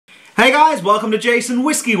Hey guys, welcome to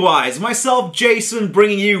JasonWhiskyWise. Myself, Jason,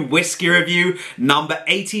 bringing you whiskey review number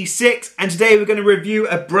 86. And today we're going to review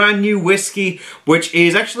a brand new whiskey, which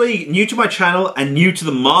is actually new to my channel and new to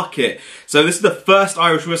the market. So this is the first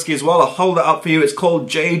Irish whiskey as well. I'll hold it up for you. It's called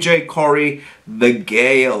Corry The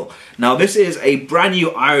Gael. Now this is a brand new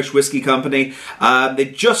Irish whiskey company. They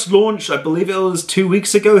just launched, I believe it was 2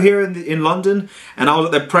 weeks ago here in London. And I was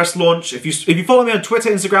at their press launch. If you follow me on Twitter,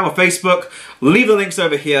 Instagram or Facebook, leave the links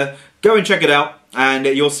over here. Go and check it out, and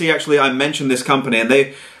you'll see actually I mentioned this company, and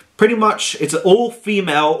they pretty much, it's an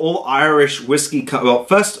all-female, all-Irish whiskey,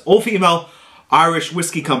 first all-female Irish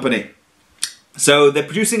whiskey company. So they're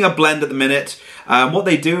producing a blend at the minute. What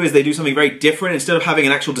they do is they do something very different. Instead of having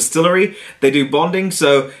an actual distillery, they do bonding.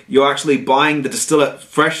 So you're actually buying the distillate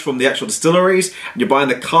fresh from the actual distilleries, and you're buying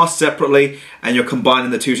the cask separately, and you're combining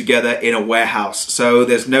the two together in a warehouse. So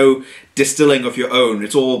there's no distilling of your own.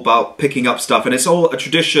 It's all about picking up stuff, and it's all a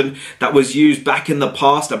tradition that was used back in the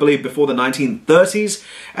past, I believe before the 1930s,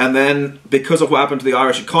 and then because of what happened to the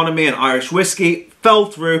Irish economy and Irish whiskey, fell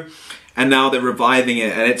through, and now they're reviving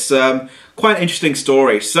it, and it's quite an interesting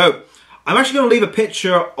story. So I'm actually going to leave a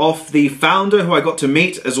picture of the founder who I got to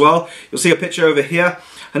meet as well. You'll see a picture over here.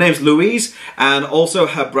 Her name's Louise, and also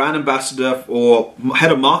her brand ambassador or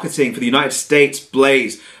head of marketing for the United States,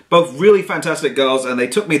 Blaze. Both really fantastic girls, and they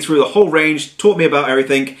took me through the whole range, taught me about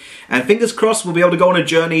everything, and fingers crossed we'll be able to go on a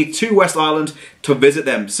journey to West Island to visit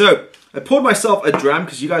them. So I poured myself a dram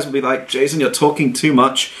because you guys will be like, Jason, you're talking too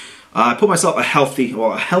much. I poured myself a healthy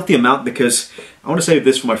amount because I want to save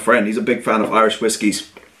this for my friend. He's a big fan of Irish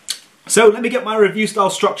whiskies. So let me get my review style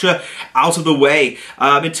structure out of the way.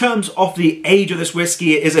 In terms of the age of this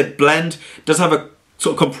whiskey, it is a blend. It does have a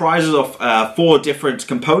sort of comprises of 4 different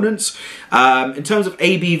components. In terms of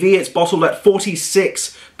ABV, it's bottled at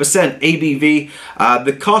 46% ABV.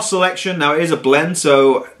 The cask selection, now it is a blend,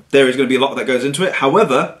 so there is going to be a lot that goes into it.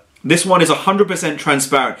 However, this one is 100%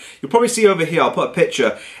 transparent. You'll probably see over here, I'll put a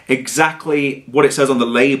picture, exactly what it says on the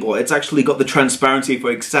label. It's actually got the transparency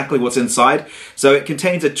for exactly what's inside. So it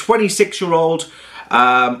contains a 26-year-old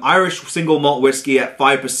Irish single malt whiskey at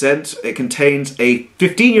 5%. It contains a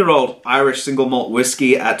 15-year-old Irish single malt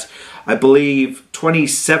whiskey at, I believe,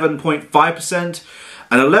 27.5%.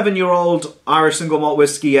 An 11-year-old Irish single malt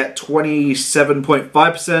whiskey at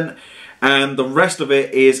 27.5%. And the rest of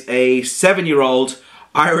it is a 7-year-old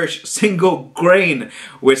Irish single grain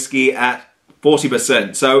whiskey at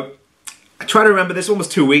 40%. So I try to remember, this one was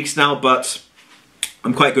 2 weeks now, but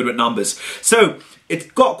I'm quite good with numbers. So it's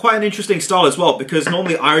got quite an interesting style as well, because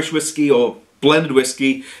normally Irish whiskey or blended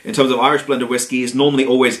whiskey, in terms of Irish blended whiskey, is normally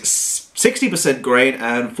always 60% grain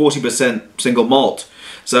and 40% single malt.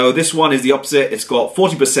 So this one is the opposite. It's got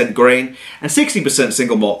 40% grain and 60%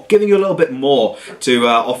 single malt, giving you a little bit more to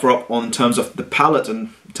offer up on terms of the palate and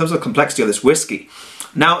in terms of the complexity of this whiskey.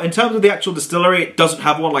 Now, in terms of the actual distillery, it doesn't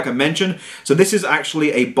have one like I mentioned. So this is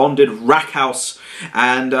actually a bonded rack house,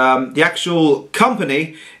 and the actual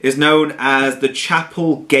company is known as the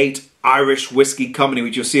Chapel Gate Irish Whiskey Company,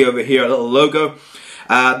 which you'll see over here, a little logo.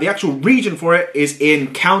 The actual region for it is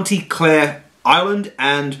in County Clare, Ireland,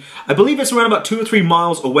 and I believe it's around about 2 or 3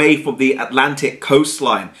 miles away from the Atlantic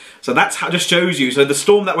coastline. So that's how, just shows you. So the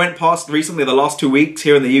storm that went past recently, the last 2 weeks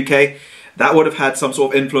here in the UK, that would have had some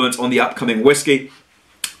sort of influence on the upcoming whiskey.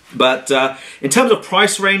 But in terms of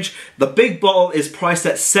price range, the big bottle is priced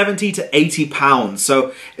at 70 to 80 pounds.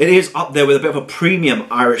 So it is up there with a bit of a premium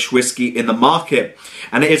Irish whiskey in the market.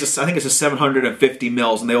 And it is, I think it's a 750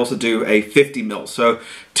 mils, and they also do a 50 mils. So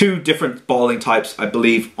 2 different bottling types, I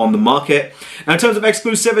believe, on the market. Now in terms of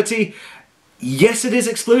exclusivity, yes, it is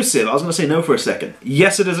exclusive. I was going to say no for a second.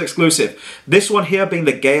 Yes, it is exclusive. This one here, being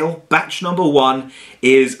the Gael, batch number 1,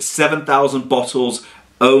 is 7,000 bottles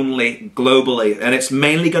only globally, and it's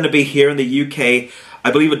mainly going to be here in the UK.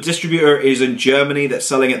 I believe a distributor is in Germany that's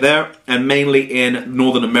selling it there, and mainly in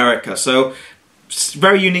Northern America. So it's a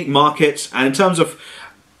very unique market. And in terms of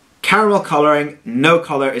caramel colouring, no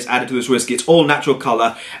colour is added to this whiskey. It's all natural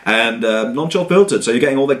colour and non-chill filtered, so you're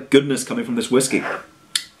getting all the goodness coming from this whiskey.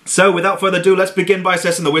 So without further ado, let's begin by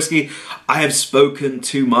assessing the whiskey. I have spoken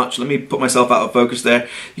too much. Let me put myself out of focus there.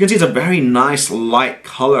 You can see it's a very nice light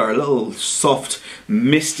colour, a little soft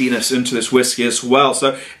mistiness into this whiskey as well.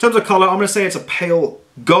 So in terms of colour, I'm going to say it's a pale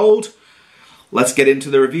gold. Let's get into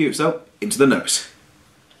the review. So into the nose.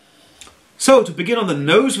 So to begin on the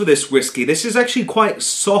nose with this whiskey, this is actually quite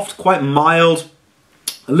soft, quite mild.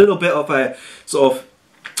 A little bit of a sort of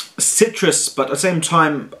citrus, but at the same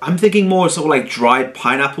time, I'm thinking more sort of like dried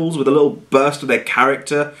pineapples with a little burst of their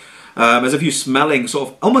character, as if you're smelling sort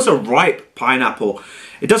of almost a ripe pineapple.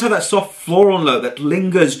 It does have that soft floral note that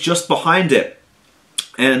lingers just behind it.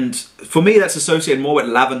 And for me, that's associated more with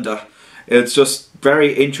lavender. It's just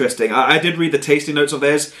very interesting. I did read the tasting notes of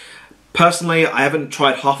theirs. Personally, I haven't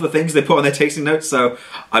tried half the things they put on their tasting notes, so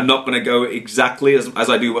I'm not going to go exactly as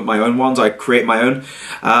I do with my own ones. I create my own.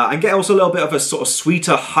 I get also a little bit of a sort of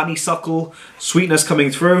sweeter honeysuckle sweetness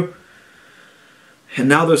coming through. And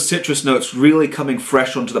now those citrus notes really coming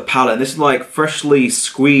fresh onto the palate. And this is like freshly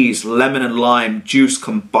squeezed lemon and lime juice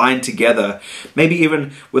combined together. Maybe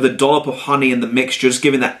even with a dollop of honey in the mixture, just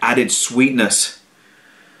giving that added sweetness.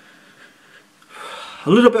 A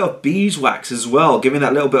little bit of beeswax as well, giving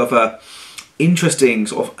that little bit of a interesting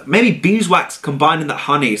sort of, maybe beeswax combined in that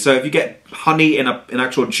honey. So if you get honey in an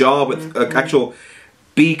actual jar with an actual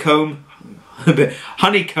bee comb,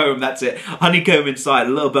 honeycomb, that's it, honeycomb inside, a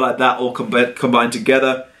little bit like that, all combined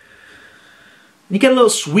together. You get a little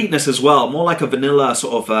sweetness as well, more like a vanilla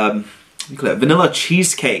sort of, vanilla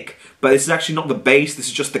cheesecake. But this is actually not the base, this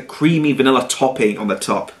is just the creamy vanilla topping on the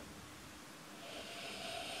top.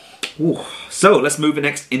 Ooh. So let's move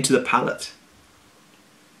next into the palate.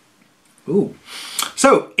 Ooh.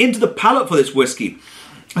 So into the palate for this whiskey.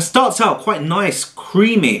 It starts out quite nice,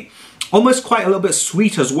 creamy, almost quite a little bit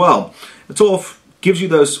sweet as well. It sort of gives you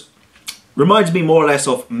those, reminds me more or less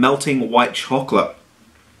of melting white chocolate.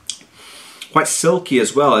 Quite silky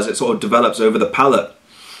as well as it sort of develops over the palate.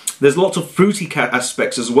 There's lots of fruity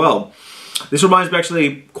aspects as well. This reminds me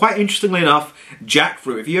actually, quite interestingly enough,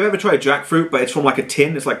 jackfruit. If you've ever tried jackfruit, but it's from like a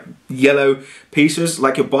tin, it's like yellow pieces,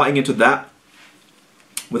 like you're biting into that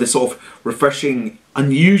with this sort of refreshing,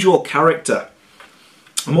 unusual character.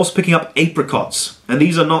 I'm also picking up apricots, and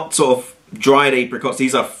these are not sort of dried apricots,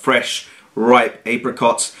 these are fresh, ripe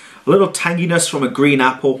apricots. A little tanginess from a green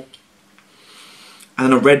apple,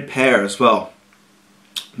 and a red pear as well,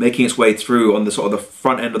 making its way through on the sort of the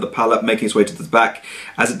front end of the palate, making its way to the back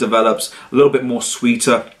as it develops, a little bit more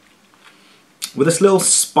sweeter, with this little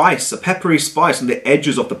spice, a peppery spice on the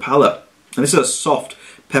edges of the palate. And this is a soft,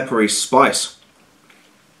 peppery spice.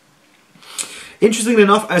 Interestingly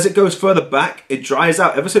enough, as it goes further back, it dries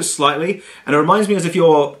out ever so slightly, and it reminds me as if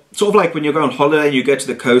you're sort of like when you go on holiday and you get to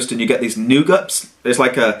the coast and you get these nougats. It's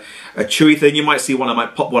like a chewy thing. You might see one, I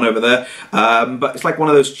might pop one over there, but it's like one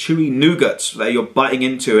of those chewy nougats that you're biting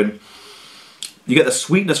into, and you get the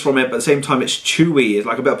sweetness from it, but at the same time it's chewy. It's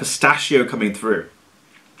like a bit of pistachio coming through.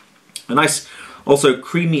 A nice, also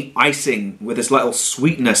creamy icing with this little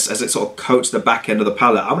sweetness as it sort of coats the back end of the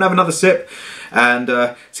palate. I'm going to have another sip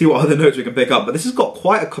and see what other notes we can pick up, but this has got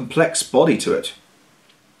quite a complex body to it.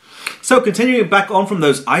 So continuing back on from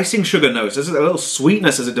those icing sugar notes, there's a little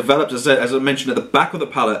sweetness as it develops, as I mentioned, at the back of the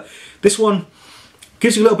palate. This one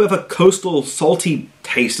gives you a little bit of a coastal salty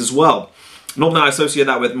taste as well. Normally I associate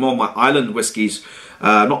that with more of my island whiskies,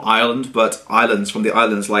 not Ireland, but islands from the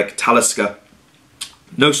islands like Talisker.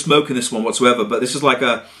 No smoke in this one whatsoever, but this is like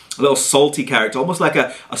a little salty character, almost like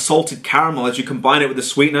a salted caramel. As you combine it with the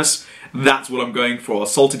sweetness, that's what I'm going for, a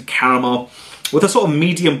salted caramel with a sort of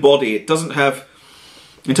medium body. It doesn't have,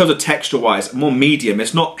 in terms of texture-wise, more medium.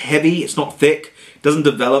 It's not heavy, it's not thick, it doesn't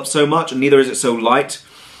develop so much, and neither is it so light,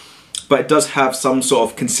 but it does have some sort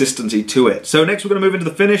of consistency to it. So next we're going to move into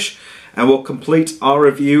the finish, and we'll complete our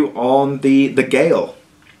review on the Gael.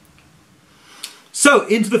 So,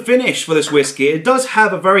 into the finish for this whiskey. It does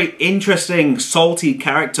have a very interesting salty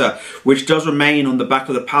character, which does remain on the back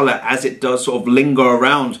of the palate as it does sort of linger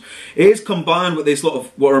around. It is combined with this sort of,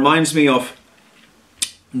 what reminds me of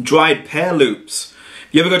dried pear loops.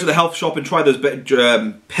 If you ever go to the health shop and try those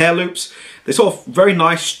pear loops, they're sort of very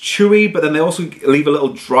nice, chewy, but then they also leave a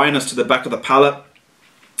little dryness to the back of the palate.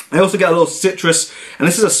 They also get a little citrus, and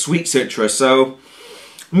this is a sweet citrus, so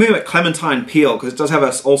I'm moving at clementine peel because it does have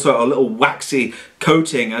also a little waxy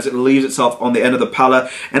coating as it leaves itself on the end of the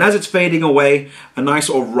palate, and as it's fading away, a nice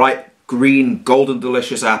sort of ripe green golden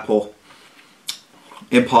delicious apple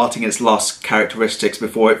imparting its last characteristics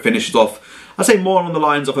before it finishes off. I'd say more on the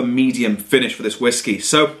lines of a medium finish for this whiskey.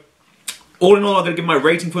 So all in all, I'm going to give my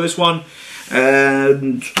rating for this one,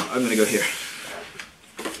 and I'm going to go here.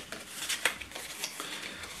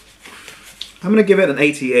 I'm going to give it an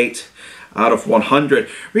 88 out of 100.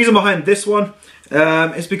 Reason behind this one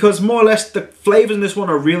is because more or less the flavors in this one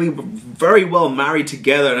are really very well married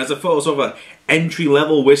together, and as a sort of an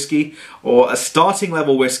entry-level whiskey or a starting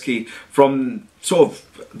level whiskey from sort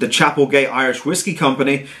of the Chapelgate Irish Whiskey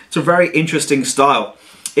Company, it's a very interesting style.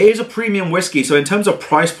 It is a premium whiskey, so in terms of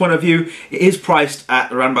price point of view, it is priced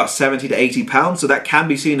at around about 70 to 80 pounds, so that can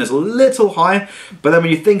be seen as a little high, but then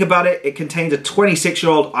when you think about it, it contains a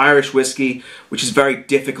 26-year-old Irish whiskey, which is very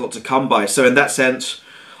difficult to come by. So in that sense,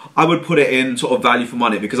 I would put it in sort of value for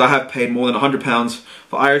money, because I have paid more than £100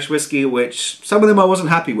 for Irish whiskey, which some of them I wasn't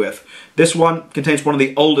happy with. This one contains one of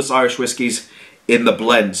the oldest Irish whiskies in the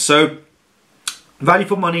blend. So, value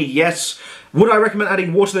for money, yes. Would I recommend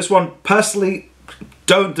adding water to this one? Personally,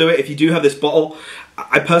 don't do it if you do have this bottle.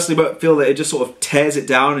 I personally feel that it just sort of tears it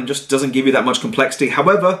down and just doesn't give you that much complexity.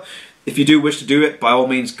 However, if you do wish to do it, by all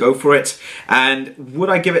means, go for it. And would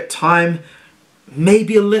I give it time?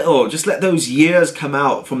 Maybe a little. Just let those years come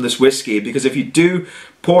out from this whiskey, because if you do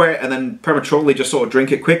pour it and then prematurely just sort of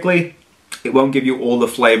drink it quickly, it won't give you all the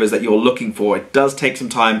flavors that you're looking for. It does take some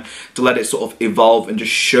time to let it sort of evolve and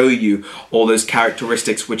just show you all those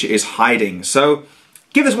characteristics which it is hiding. So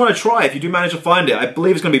give this one a try if you do manage to find it. I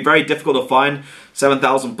believe it's going to be very difficult to find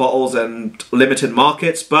 7,000 bottles and limited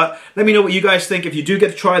markets, but let me know what you guys think if you do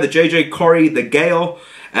get to try the Corry The Gael,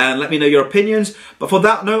 and let me know your opinions. But for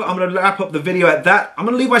that note, I'm going to wrap up the video at that. I'm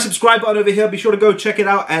going to leave my subscribe button over here. Be sure to go check it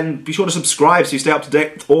out and be sure to subscribe so you stay up to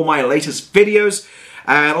date with all my latest videos.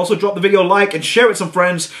 And also drop the video a like and share it with some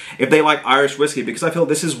friends if they like Irish whiskey, because I feel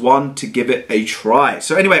this is one to give it a try.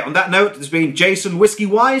 So anyway, on that note, this has been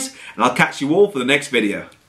JasonWhiskyWise, and I'll catch you all for the next video.